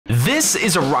This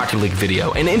is a Rocket League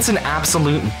video, and it's an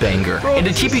absolute banger. And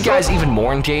to keep you guys even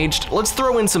more engaged, let's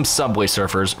throw in some Subway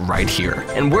Surfers right here.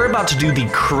 And we're about to do the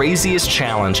craziest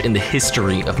challenge in the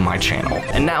history of my channel.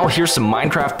 And now here's some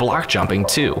Minecraft block jumping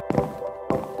too.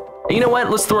 You know what,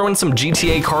 let's throw in some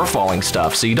GTA car falling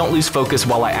stuff so you don't lose focus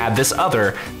while I add this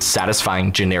other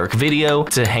satisfying generic video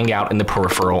to hang out in the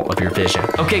peripheral of your vision.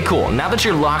 Okay, cool, now that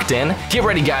you're locked in, get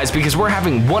ready guys, because we're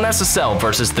having one SSL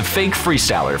versus the fake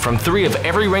freestyler from 3 of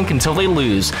every rank until they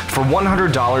lose for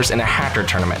 $100 in a hacker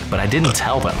tournament, but I didn't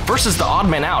tell them. Versus the odd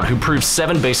man out who proves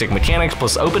 7 basic mechanics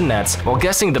plus open nets while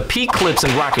guessing the peak clips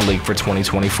in Rocket League for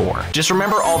 2024. Just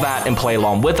remember all that and play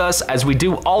along with us as we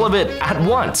do all of it at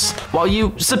once while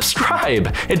you subscribe.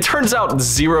 It turns out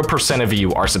 0% of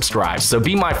you are subscribed, so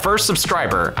be my first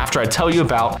subscriber after I tell you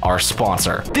about our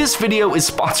sponsor. This video is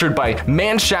sponsored by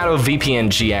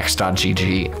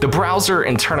ManShadowVPNGX.gg, the browser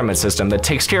and tournament system that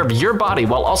takes care of your body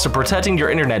while also protecting your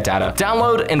internet data.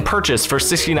 Download and purchase for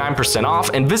 69%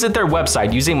 off and visit their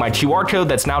website using my QR code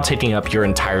that's now taking up your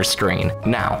entire screen.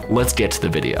 Now, let's get to the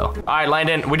video. All right,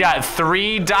 Landon, we got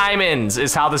 3 diamonds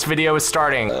is how this video is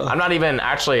starting. I'm not even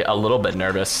actually a little bit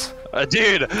nervous.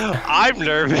 Dude, I'm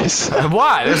nervous.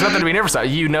 Why? There's nothing to be nervous about.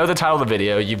 You know the title of the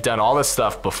video. You've done all this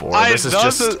stuff before.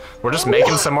 We're just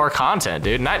making some more content,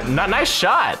 dude. Nice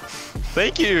shot.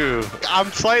 Thank you. I'm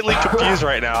slightly confused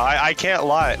right now. I can't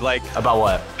lie. Like, about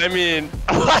what? I mean,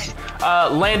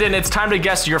 Landon, it's time to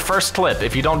guess your first clip.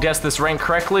 If you don't guess this rank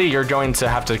correctly, you're going to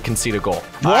have to concede a goal.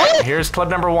 What? All right, here's clip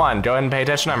number 1. Go ahead and pay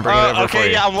attention. I'm bringing it over for you.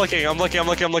 Okay, yeah, I'm looking.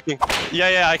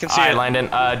 Yeah, I can see it. All right, Landon,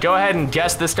 go ahead and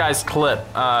guess this guy's clip,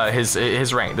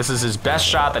 his rank. This is his best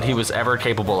shot that he was ever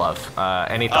capable of.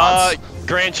 Any thoughts?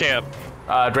 Grand Champ.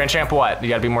 Grand Champ what? You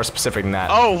gotta be more specific than that.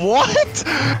 Oh, what?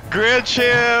 Grand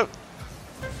Champ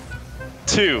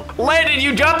 2. Landon,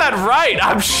 you got that right.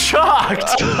 I'm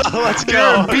shocked. Let's go.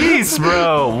 You're a beast,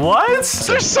 bro. What?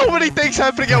 There's so many things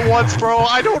happening at once, bro.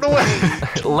 I don't know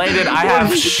what. Landon, I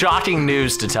have shocking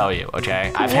news to tell you,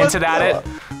 okay? I've hinted at it,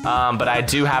 but I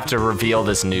do have to reveal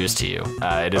this news to you.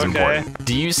 It is important.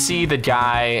 Do you see the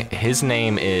guy? His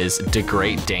name is The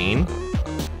Great Dane.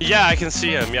 Yeah, I can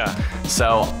see him, yeah.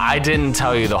 So I didn't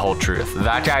tell you the whole truth.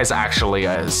 That guy's actually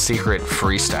a secret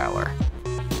freestyler.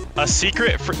 A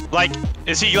secret? Like,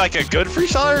 is he like a good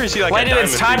freestyler or is he like Landon,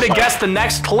 it's time to guess the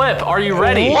next clip. Are you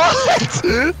ready? What?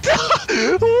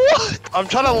 What? I'm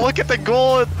trying to look at the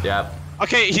goal. Yep.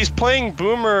 Okay, he's playing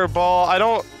boomer ball. I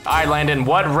don't... All right, Landon,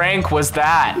 what rank was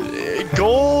that?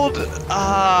 Gold,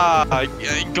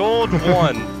 gold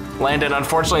 1. Landon,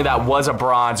 unfortunately, that was a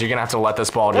bronze. You're gonna have to let this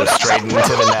ball just straight into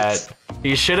the net.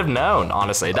 You should have known,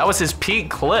 honestly. That was his peak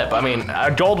clip. I mean,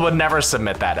 Gold would never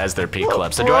submit that as their peak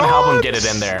clip, so go ahead and help him get it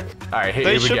in there. All right, here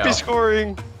we go. They should be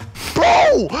scoring.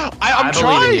 Bro, I'm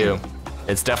trying. I believe in you.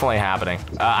 It's definitely happening.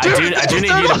 I do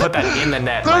need you to put that in the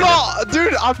net.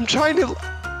 Dude, I'm trying to...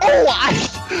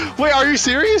 Oh, wait, are you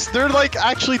serious? They're like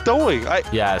actually throwing.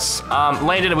 Yes.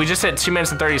 Landon, we just hit 2 minutes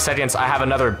and 30 seconds. I have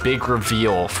another big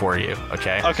reveal for you,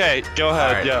 okay? Okay, go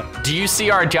ahead, right. yeah. Do you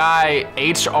see our guy,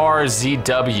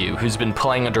 HRZW, who's been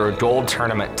playing under a gold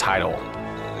tournament title?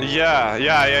 Yeah.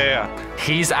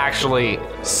 He's actually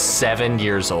 7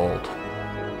 years old.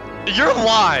 You're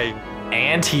lying.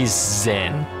 And he's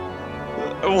Zen.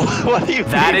 What do you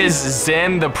mean? That is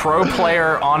Zen, the pro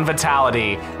player on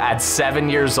Vitality at 7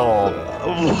 years old.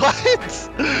 What?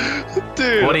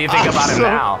 Dude. What do you think about him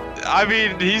now? I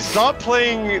mean, he's not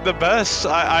playing the best,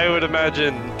 I would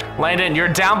imagine. Landon, you're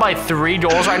down by 3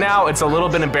 goals right now. It's a little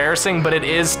bit embarrassing, but it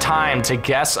is time to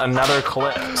guess another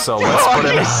clip. So let's put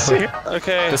it in.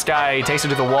 Okay. This guy takes it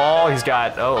to the wall. He's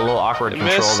got, a little awkward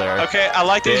control there. Okay, I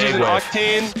like that he's using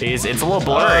Octane. It's a little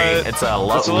blurry. It's a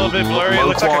little bit blurry. It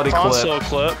looks like a console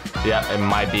clip. Yeah, it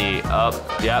might be up.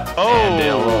 Yep. Oh. And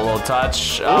a little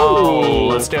touch. Oh,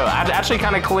 let's do it. Actually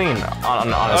kind of clean,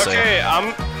 honestly. Okay,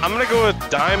 I'm gonna go with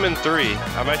Diamond 3.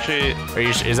 I'm actually...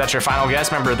 Is that your final guess?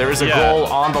 Remember, there is a goal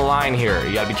on the line here.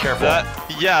 You gotta be careful.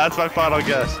 Yeah, that's my final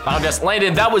guess. Final guess.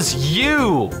 Landon, that was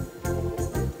you!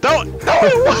 No,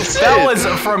 it wasn't! That was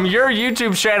from your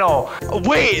YouTube channel.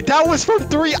 Wait, that was from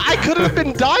 3. I could have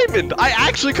been Diamond. I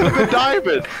actually could have been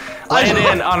Diamond.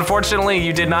 Landon, unfortunately,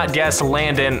 you did not guess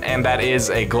Landon, and that is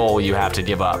a goal you have to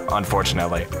give up,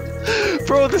 unfortunately.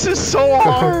 Bro, this is so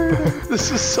hard.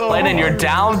 This is so Landon, hard. you're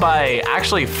down by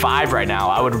actually 5 right now.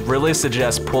 I would really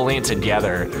suggest pulling it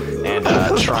together and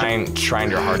trying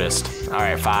your hardest. All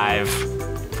right, 5,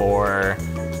 4,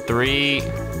 3,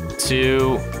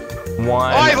 2, 1. Oh,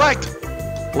 I liked.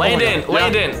 Landon,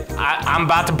 Landon, I'm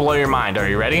about to blow your mind. Are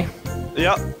you ready?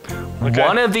 Yep. Okay.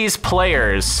 One of these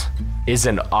players is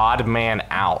an odd man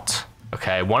out.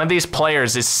 Okay, one of these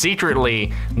players is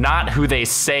secretly not who they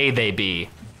say they be.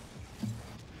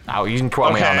 Oh, you can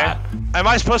quote me on that. Am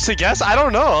I supposed to guess? I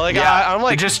don't know. Like, yeah, I'm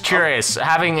like just curious.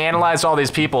 Having analyzed all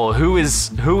these people, who is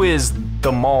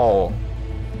the mole?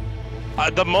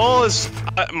 The mole is.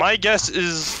 My guess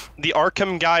is the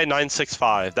Arkham guy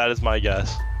 965. That is my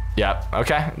guess. Yep.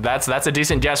 Okay. That's a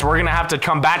decent guess. We're gonna have to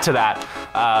come back to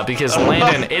that because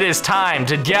Landon, it is time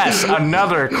to guess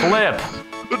another clip.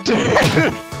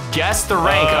 Guess the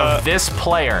rank of this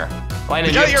player.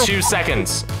 Landon, you have 2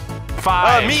 seconds.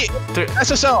 5. Me.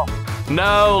 SSL.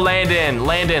 No,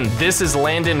 Landon, this is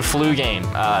Landon Flu Game.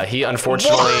 He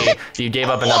unfortunately, you gave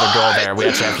up another goal there. We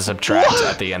actually have to subtract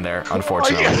at the end there,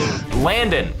 unfortunately.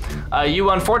 Landon,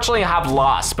 you unfortunately have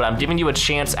lost, but I'm giving you a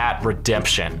chance at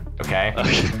redemption, okay?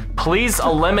 Please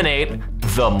eliminate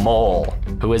the mole.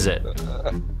 Who is it?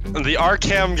 The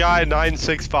Arkham guy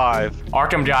 965.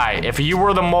 Arkham guy, if you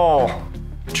were the mole,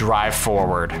 drive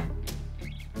forward.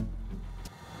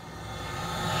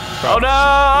 Oh no!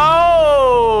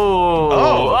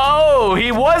 Oh,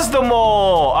 he was the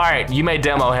mole! All right, you may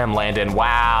demo him, Landon.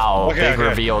 Wow, big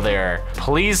reveal there.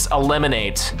 Please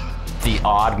eliminate the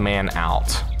odd man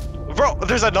out. Bro,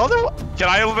 there's another one? Can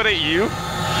I eliminate you?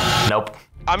 Nope.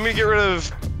 I'm gonna get rid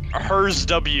of Hers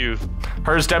W.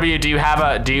 Hers W, do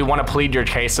you want to plead your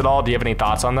case at all? Do you have any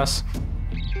thoughts on this?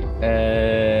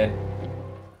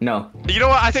 No. You know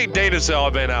what? I think Dane is the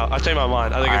odd man out. I changed my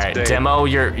mind. I think it's Dane. Demo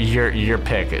your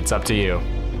pick. It's up to you.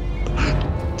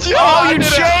 Yo, oh, you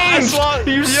changed!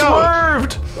 You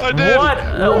swerved! I did. What?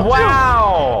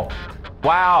 Wow!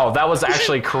 Wow, that was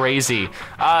actually crazy.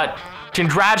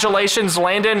 Congratulations,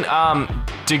 Landon.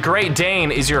 The Great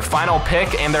Dane is your final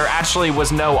pick, and there actually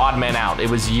was no odd man out. It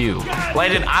was you.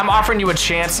 Landon, I'm offering you a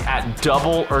chance at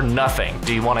double or nothing.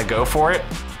 Do you want to go for it?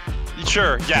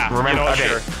 Sure, yeah. Remember, you know what, okay.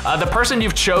 Sure. The person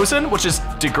you've chosen, which is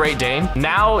the Great Dane,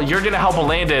 now you're gonna help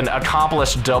Landon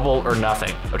accomplish double or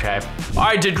nothing, okay? All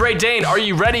right, the Great Dane, are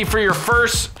you ready for your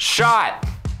first shot?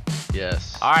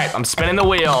 Yes. All right, I'm spinning the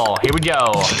wheel. Here we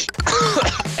go.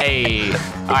 Hey,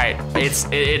 all right,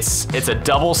 it's a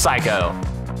double psycho.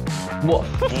 What?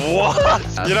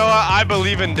 What? You know what? I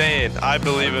believe in Dane. I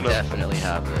believe in him. Definitely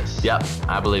have this. Yep,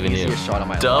 I believe in you. Easiest shot of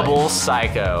my Double life.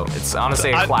 psycho. It's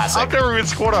honestly a classic. I've never even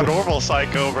scored on normal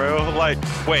psycho, bro. Like,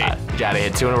 wait. Gotta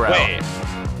hit 2 in a row.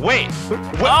 Wait.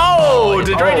 Oh,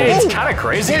 the Great Dane's kind of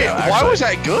crazy. Wait, though, why was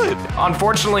that good?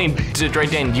 Unfortunately, the Great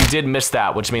Dane, you did miss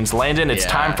that, which means Landon, it's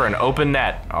time for an open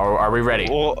net. Are we ready?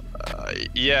 Well,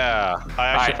 yeah.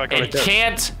 It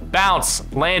can't bounce,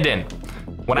 Landon.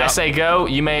 When I say go,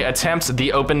 you may attempt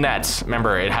the open net.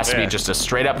 Remember, it has to be just a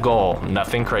straight up goal.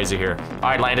 Nothing crazy here.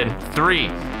 All right, Landon. 3,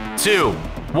 2,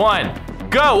 1,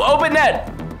 go! Open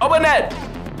net! Open net!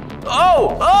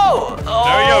 Oh!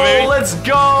 There you go, baby. Let's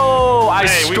go! I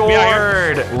Hey,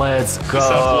 scored! Let's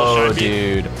go,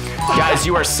 dude. Guys,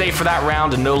 you are safe for that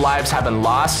round and no lives have been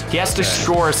lost. He has to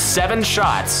score 7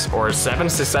 shots or 7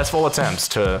 successful attempts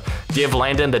to give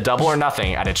Landon the double or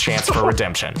nothing at a chance for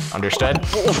redemption. Understood?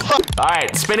 All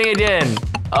right, spinning again.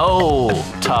 Oh,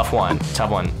 tough one, tough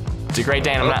one. It's a Great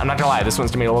Dane, I'm not gonna lie, this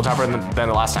one's gonna be a little tougher than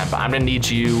the last time, but I'm gonna need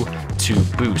you to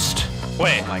boost.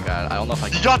 Wait. Oh my god, I don't know if I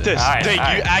can. You got this. All right, Dane, all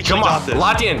right. you actually Come on, got this.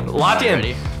 locked in, locked in.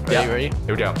 Ready? Ready?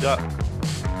 Here we go. Yeah.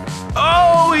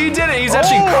 Oh, he did it. He's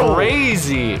actually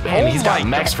crazy. Man, he's got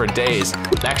mechs for days.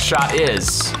 Next shot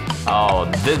is,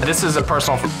 this is a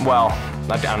personal, well,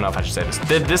 I don't know if I should say this.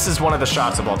 This is one of the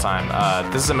shots of all time.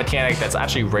 This is a mechanic that's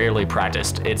actually rarely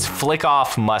practiced. It's flick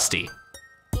off Musty.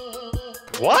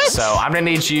 What? So I'm gonna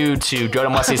need you to go to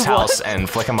Musty's house and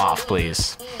flick him off,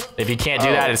 please. If you can't do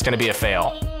that, it's gonna be a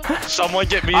fail. Someone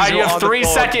get me. All right, you have 3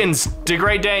 seconds, the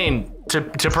Great Dane, to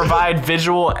provide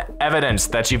visual evidence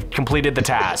that you've completed the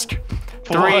task.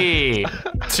 3,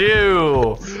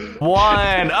 2,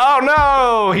 1. Oh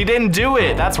no, he didn't do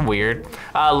it. That's weird.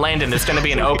 Landon, it's gonna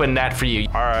be an open net for you.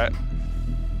 All right.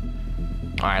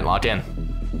 All right, locked in.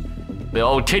 The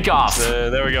old kickoff.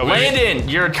 There we go, baby. Landon,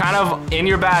 you're kind of in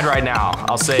your bag right now.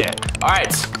 I'll say it. All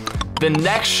right, the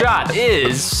next shot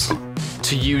is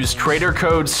to use trader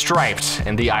code striped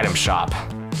in the item shop.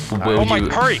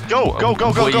 Hurry, go.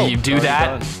 Will you do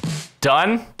that?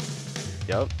 Done?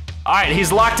 Yep. All right,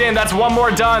 he's locked in. That's 1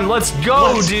 more done. Let's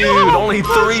go, dude. Only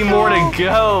 3 more to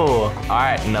go. All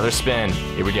right, another spin.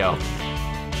 Here we go.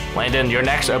 Landon, your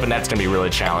next open net's gonna be really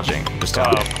challenging. Just tell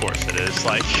me. Of course it is.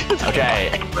 Like.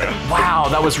 Okay. Wow,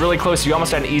 that was really close. You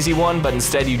almost had an easy one, but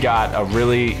instead you got a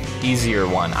really easier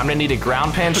one. I'm gonna need a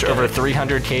ground pinch over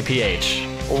 300 kph.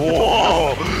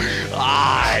 Whoa.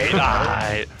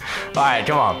 Alright. All right,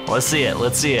 come on. Let's see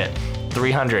it.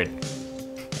 300.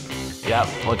 Yep,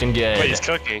 looking good. Wait, he's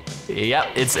cooking.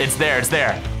 Yep, it's there, it's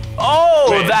there. Oh,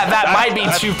 Wait, that might be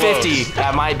that's 250. close.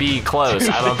 That might be close.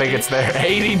 I don't think it's there.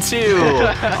 82.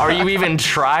 Are you even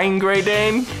trying, Great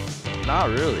Dane? Not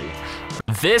really.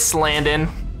 This, Landon,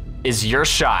 is your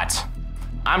shot.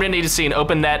 I'm gonna need to see an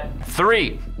open net.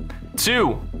 3, 2,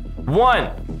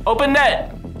 1. Open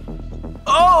net.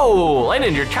 Oh,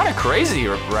 Landon, you're kind of crazy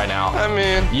right now. I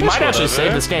mean, You might actually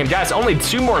save this game. Guys, only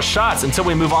 2 more shots until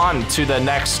we move on to the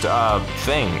next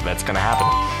thing that's gonna happen.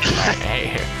 All right,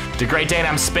 hey, the Great Dane,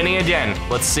 I'm spinning again.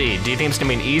 Let's see, do you think it's gonna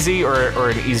be an easy or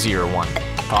an easier one?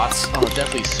 Thoughts? Oh,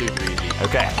 definitely super easy.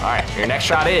 Okay, all right, your next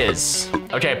shot is,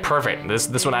 okay, perfect.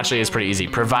 This one actually is pretty easy.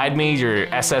 Provide me your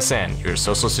SSN, your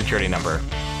social security number.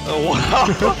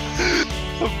 Wow.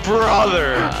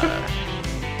 Brother.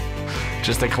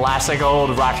 Just a classic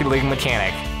old Rocket League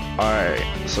mechanic. All right,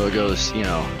 so it goes,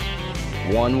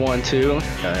 1, 1, 2.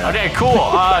 Okay,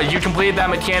 cool. You completed that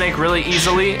mechanic really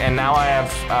easily, and now I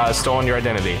have stolen your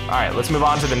identity. All right, let's move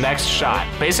on to the next shot.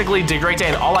 Basically, Great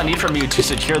Dane, all I need from you to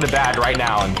secure the bag right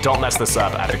now, and don't mess this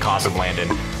up at the cost of Landon,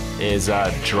 is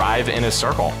drive in a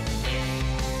circle.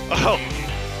 Oh.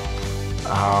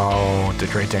 Oh,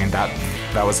 Great Dane, that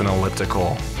was an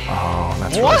elliptical. Oh,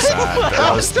 that's What? really sad.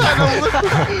 How is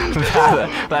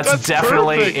that That's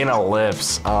definitely perfect. an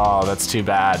ellipse. Oh, that's too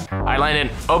bad. All right, Landon,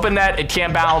 open net. It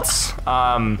can't bounce.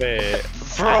 Wait,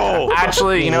 bro.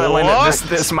 Actually, you know what, Landon? What?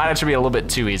 This might actually be a little bit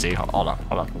too easy. Hold on.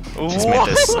 Let's make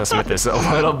What? this a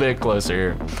little bit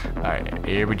closer. All right,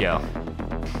 here we go.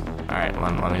 All right,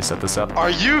 let me set this up. Are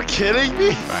you kidding me?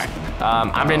 All right.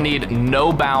 I'm gonna need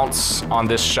no bounce on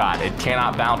this shot. It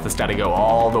cannot bounce. It's gotta go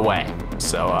all the way.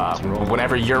 So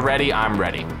whenever you're ready, I'm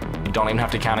ready. You don't even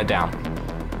have to count it down.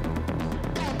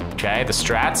 Okay, the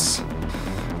strats.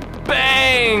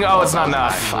 Bang! Oh, it's not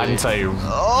enough. I can tell you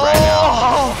right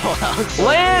now.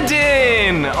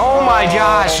 Landon! Oh my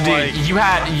gosh, dude.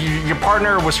 Your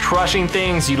partner was crushing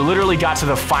things. You literally got to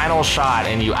the final shot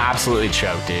and you absolutely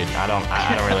choked, dude. I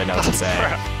don't really know what to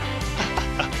say.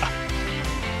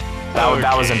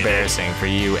 That was embarrassing for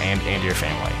you and your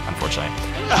family, unfortunately.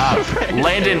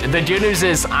 Landon, the good news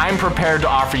is I'm prepared to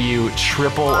offer you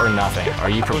triple or nothing. Are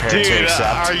you prepared to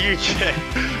accept? Are you kidding?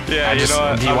 Yeah, you know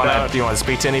what? Do you want to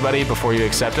speak to anybody before you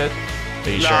accept it? Are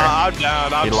you sure? I'm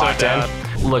down. I'm You so locked down.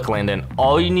 in? Look, Landon,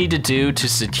 all you need to do to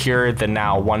secure the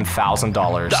now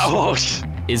 $1,000 Oh,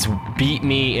 is beat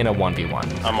me in a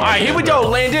 1v1. I'm All right, here we bro. go,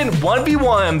 Landon.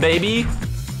 1v1, baby.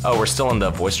 Oh, we're still in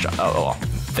the voice chat. Oh,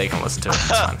 they can listen to it. It's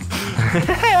fine.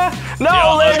 No,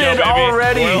 Yo, let's go, Landon, baby.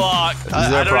 already. We're locked. there I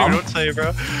a don't even problem? know what to tell you,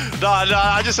 bro. No,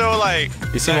 I just feel like.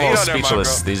 You seem a know, little never mind,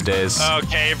 speechless bro. these days.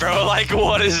 Okay, bro. Like,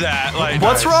 what is that? Like,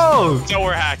 What's nice. wrong? So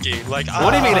we're hacking. Like,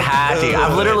 What do you mean hacking?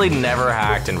 I've literally never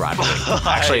hacked in Rocket League.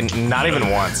 Actually, not even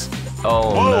once.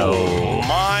 Oh, Whoa, no.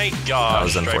 my gosh. That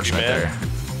was Stripey unfortunate man. there.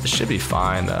 It should be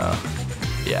fine, though.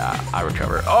 Yeah, I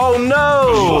recover. Oh,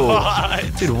 no!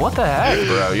 What? Dude, what the heck,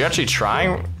 bro? You're actually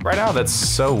trying right now? That's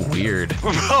so weird.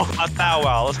 Bro, a thou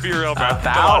wow. Let's be real, bro. Come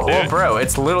Well, on, dude. bro,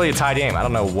 it's literally a tie game. I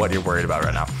don't know what you're worried about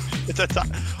right now. It's a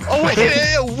oh,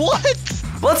 wait. What?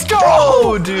 Let's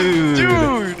go, dude!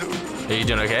 Dude. Are you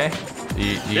doing okay?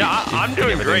 Yeah, I'm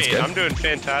doing everything's great. good? I'm doing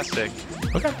fantastic.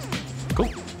 Okay, cool.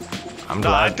 I'm No,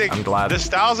 I glad. think I'm glad. this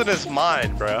 1,000 is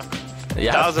mine, bro.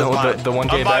 Yeah, 1,000 is mine. the 1K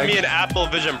I'm buying bag. me an Apple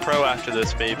Vision Pro after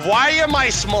this, babe. Why am I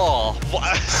small?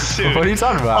 Dude, What are you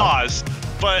talking about? Pause.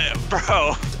 But,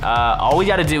 bro. All we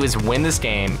got to do is win this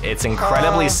game. It's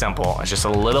incredibly simple. It's just a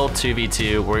little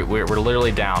 2v2. We're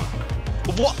literally down.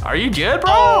 What? Are you good, bro?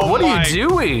 Oh What are my- you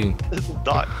doing?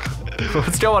 Not.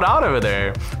 What's going on over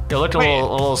there? You look a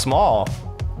little small.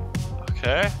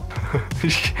 Okay.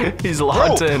 He's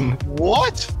locked Bro, in.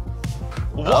 What?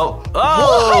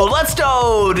 Oh, let's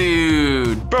go,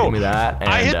 dude. Bro, Give me that.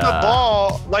 I and, hit the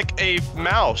ball like a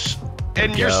mouse,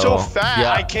 and you're so fat,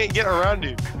 Yeah. I can't get around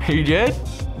you. You good?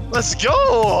 Let's go!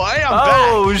 I am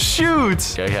Oh, back!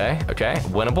 shoot. Okay.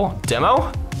 Winnable.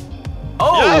 Demo?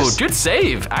 Oh, Yes. good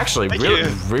save. Actually, Thank really,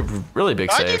 you. really big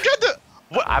I save. can get the.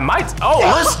 What? I might. Oh,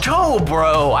 let's go,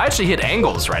 bro. I actually hit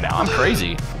angles right now. I'm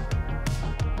crazy.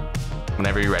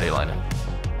 Whenever you're ready, Landon.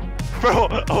 Bro,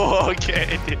 oh,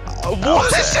 okay.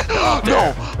 What?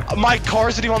 No, my car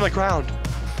isn't even on the ground.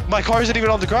 My car isn't even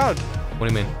on the ground. What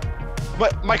do you mean?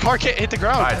 But my car can't hit the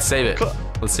ground. All right, save it.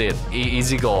 Let's see it.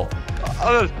 Easy goal.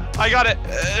 I got it.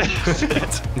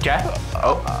 Okay.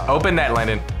 Oh, open net,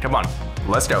 Landon. Come on.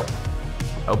 Let's go.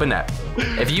 Open net.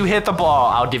 If you hit the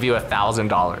ball, I'll give you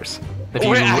 $1,000. If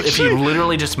Wait, you actually?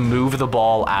 literally just move the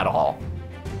ball at all.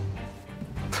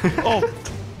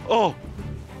 Oh.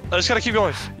 I just gotta keep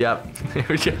going. Yep. Here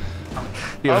we go.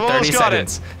 You I have 30 almost got it.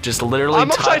 seconds. Just literally I'm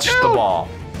upside touch the down. ball.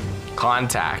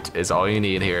 Contact is all you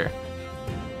need here.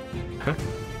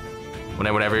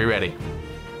 Whenever you're ready.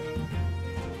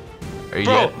 Are you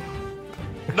Bro.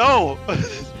 good? No.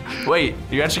 Wait,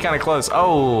 you're actually kind of close.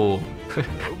 Oh.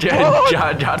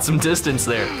 Got some distance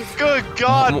there. Good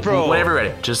God, bro. Whenever you're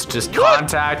ready. Just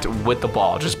contact with the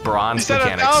ball. Just bronze You said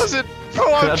mechanics. 1,000.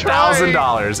 Bro, I'm trying.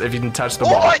 $1,000 if you can touch the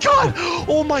Oh ball. my God.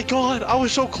 Oh my God. I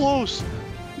was so close.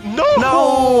 No.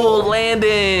 No,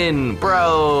 Landon,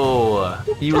 bro.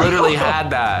 You literally had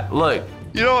that. Look.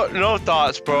 You know what? No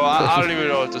thoughts, bro. I don't even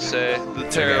know what to say.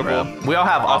 Terrible. We all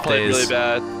have I off played days. really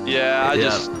bad. Yeah, I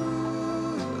just.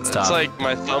 It's It's tough. like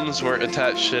my thumbs weren't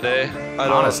attached today. I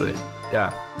don't. Honestly,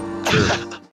 yeah. True.